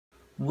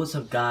What's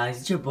up guys,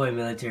 it's your boy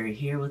Military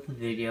here with a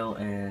video,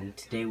 and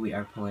today we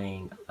are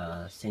playing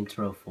Saints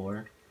Row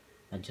 4.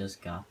 I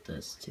just got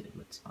this too,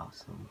 it's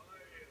awesome.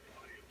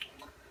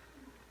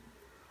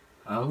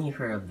 I only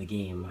heard of the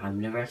game, I've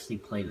never actually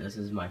played this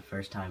is my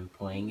first time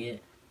playing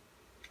it.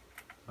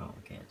 Oh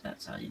okay,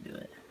 that's how you do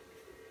it.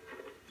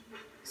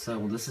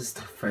 So this is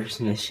the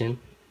first mission.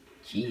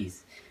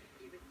 Jeez.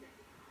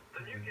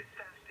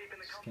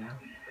 Scout.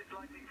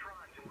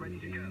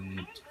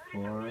 Read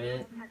for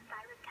it.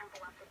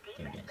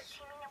 There it is.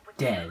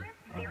 Dead.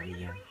 Alright,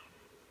 yeah.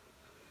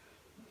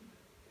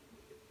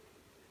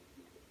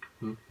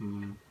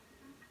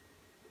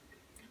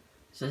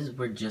 Says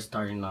we're just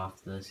starting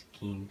off the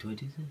scheme. Do I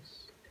do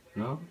this?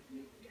 No?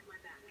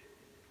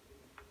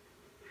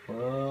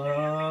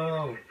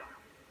 Whoa!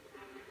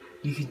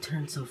 You can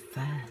turn so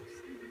fast.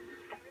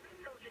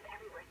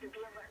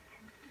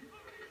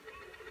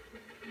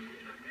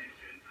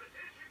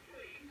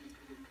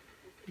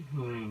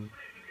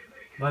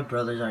 My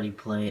brother's already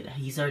played.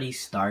 He's already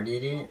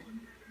started it.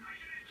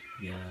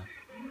 Yeah.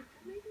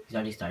 He's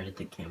already started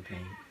the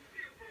campaign.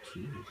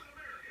 Jeez.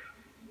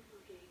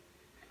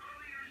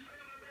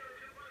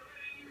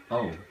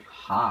 Oh,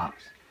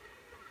 hops.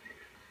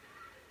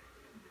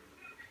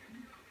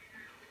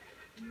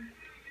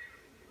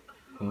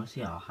 I want to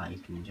see how high you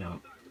can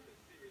jump.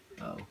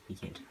 Oh, he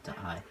can't jump that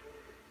high.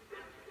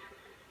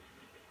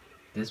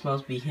 This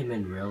must be him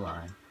in real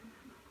life.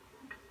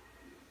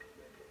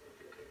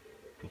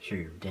 Make sure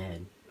you're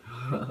dead.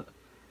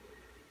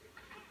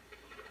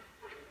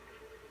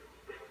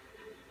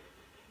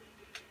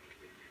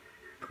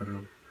 Put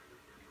him.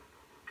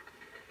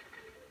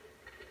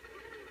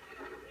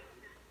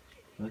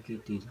 Look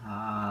at these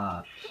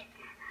hops.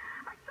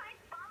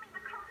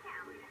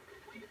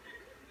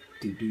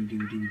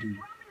 Do.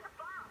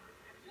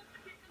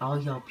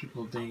 All y'all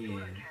people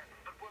dead.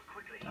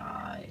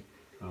 Die.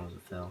 Oh,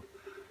 it fell.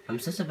 I'm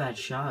such a bad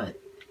shot.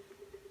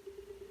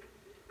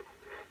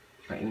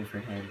 Aiming for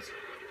heads.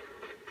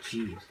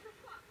 Jeez.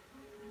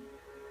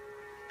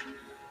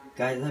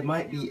 Guys, I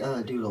might be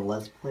doing a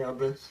let's play on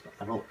this.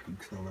 I don't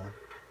think so though.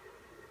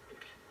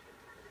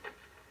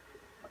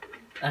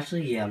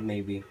 Actually, yeah,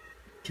 maybe.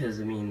 Cause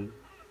I mean,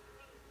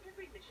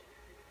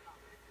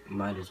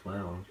 might as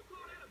well.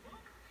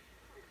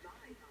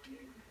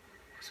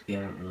 Cause we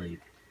haven't really.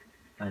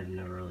 I've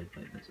never really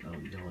played this. Oh,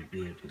 you don't want B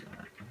to do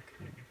that.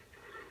 Okay.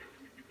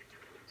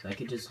 So I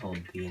could just hold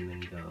B and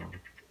then go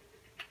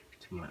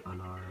to my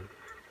unarmed.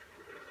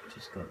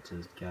 Just go up to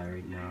this guy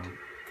right now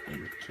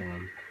and kill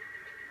him.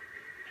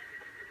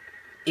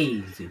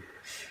 Easy.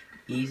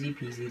 Easy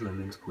peasy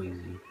lemon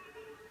squeezy.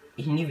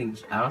 He didn't even,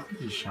 I don't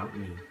think he shot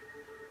me.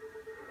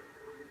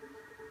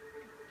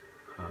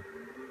 Huh.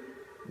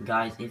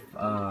 Guys, if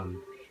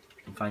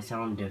I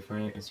sound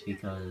different, it's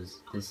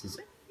because this is,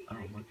 oh,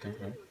 what the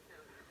heck?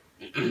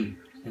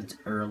 It's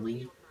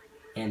early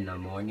in the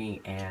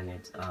morning and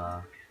it's,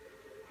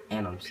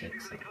 and I'm sick,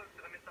 so.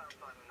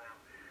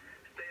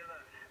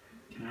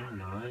 Can I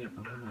not? I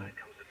wanna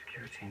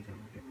change over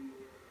here.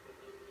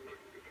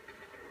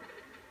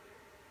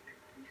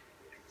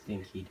 I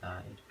think he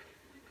died.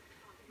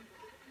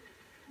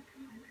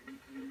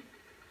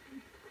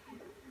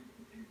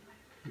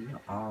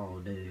 Oh,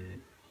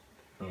 dude.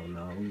 Oh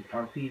no.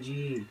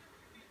 RPG.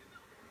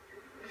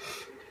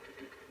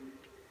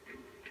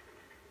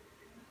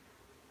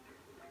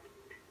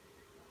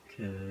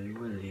 Okay,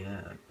 where is he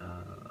at?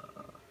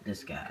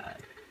 This guy.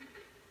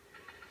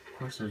 Of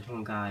course, there's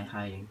one guy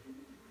hiding.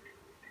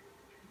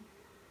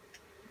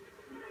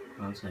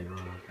 I'll say wrong,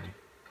 okay.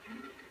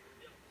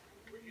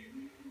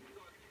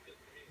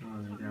 Oh,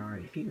 there's a guy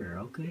right here,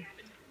 okay.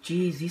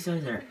 Jeez, these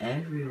guys are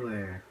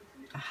everywhere.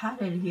 How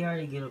did he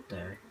already get up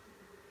there?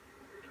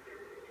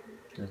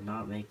 Does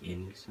not make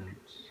any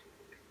sense.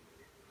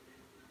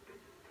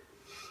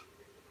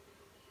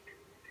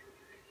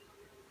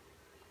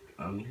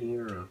 I'm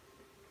here.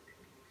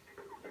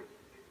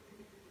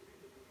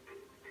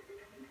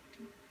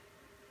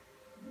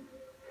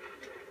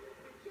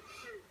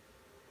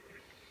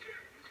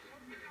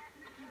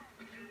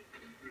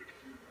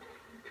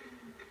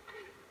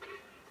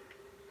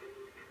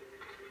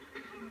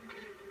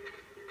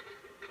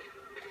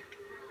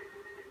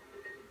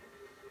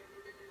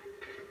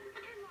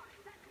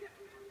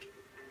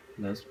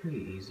 That's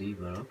pretty easy,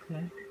 but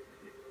okay.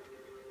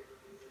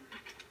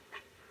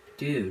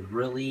 Dude,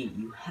 really?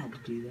 You had to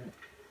do that?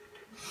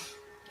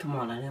 Come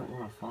on, I didn't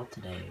want to fall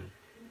today.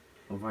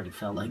 I've already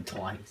fell like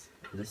twice.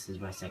 This is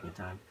my second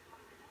time.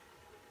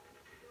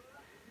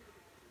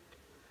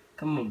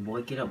 Come on,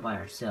 boy, get up by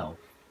yourself.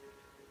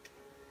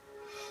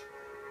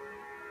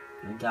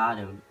 I got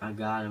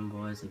him,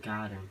 boys, I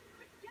got him.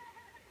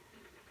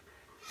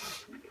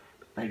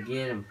 I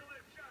get him.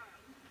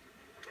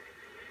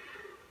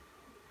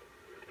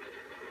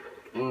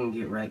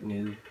 Get wrecked,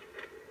 noob.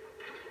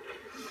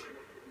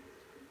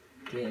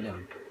 Get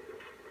him.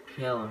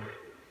 Kill him.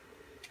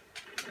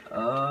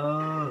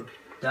 Oh,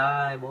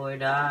 die, boy,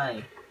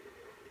 die.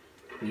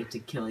 We have to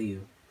kill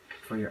you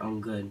for your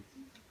own good.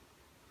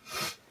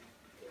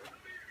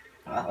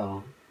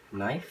 Uh-oh.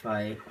 Knife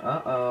fight.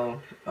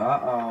 Uh-oh.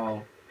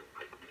 Uh-oh.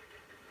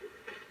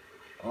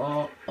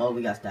 Oh,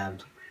 we got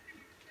stabbed.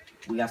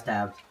 We got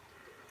stabbed.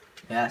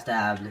 We got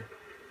stabbed.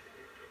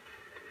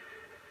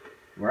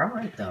 We're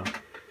alright, though.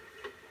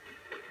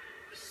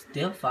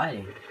 Still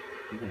fighting.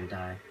 We're gonna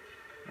die.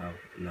 Oh,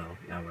 no.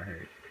 Now we're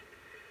hurt.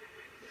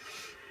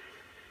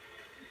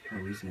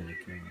 Oh, he's gonna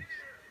kill us.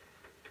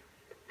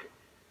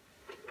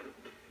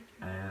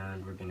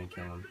 And we're gonna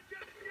kill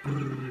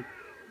him.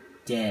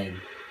 Dead.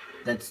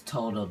 That's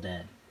total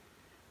dead.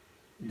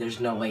 There's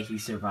no way he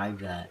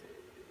survived that.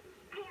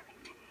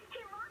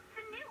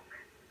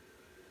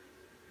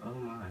 Oh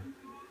my.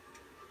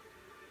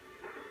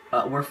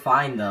 We're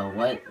fine though.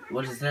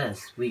 What is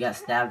this? We got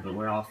stabbed, but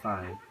we're all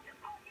fine.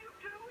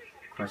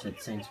 Of course,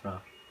 it's Saints Row.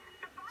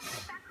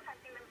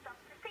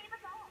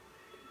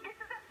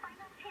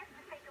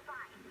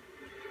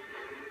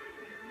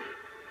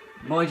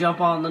 Boy, jump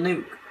on the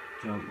nuke.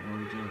 Jump,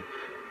 boy, jump.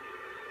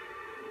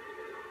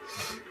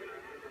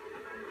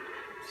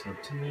 It's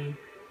up to me.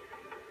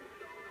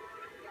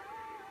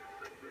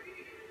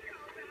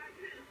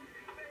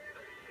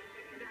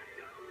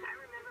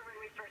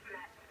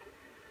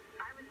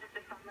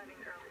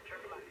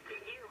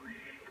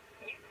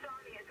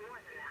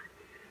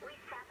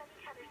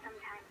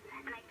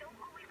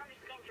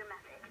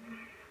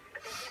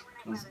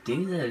 Let's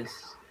do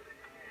this.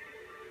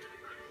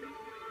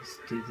 Let's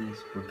do this.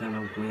 We're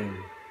gonna win.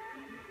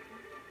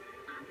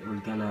 We're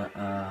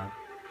gonna,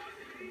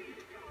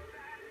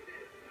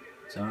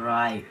 it's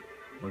alright.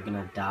 We're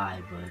gonna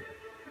die, but...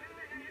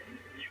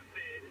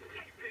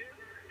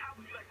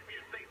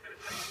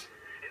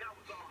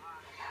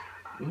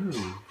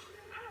 Ooh.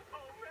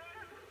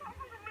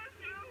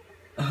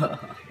 What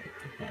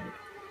the heck?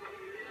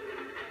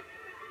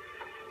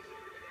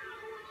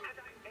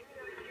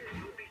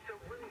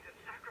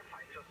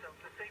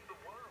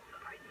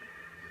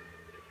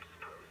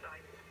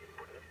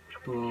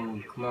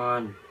 Boom, come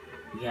on.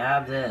 We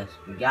have this.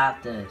 We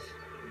got this.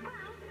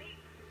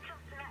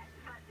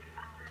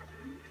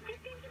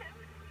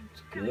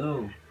 Let's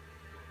go.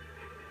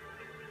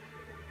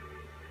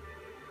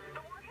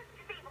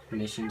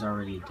 Mission's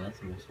already a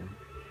death mission.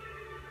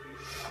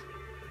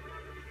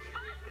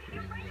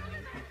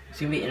 It's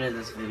gonna be the end of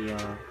this video.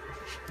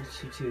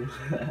 You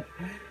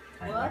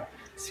What?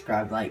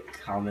 Subscribe,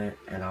 like, comment,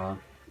 and I'll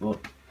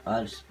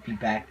just be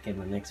back in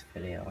the next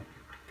video.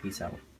 Peace out.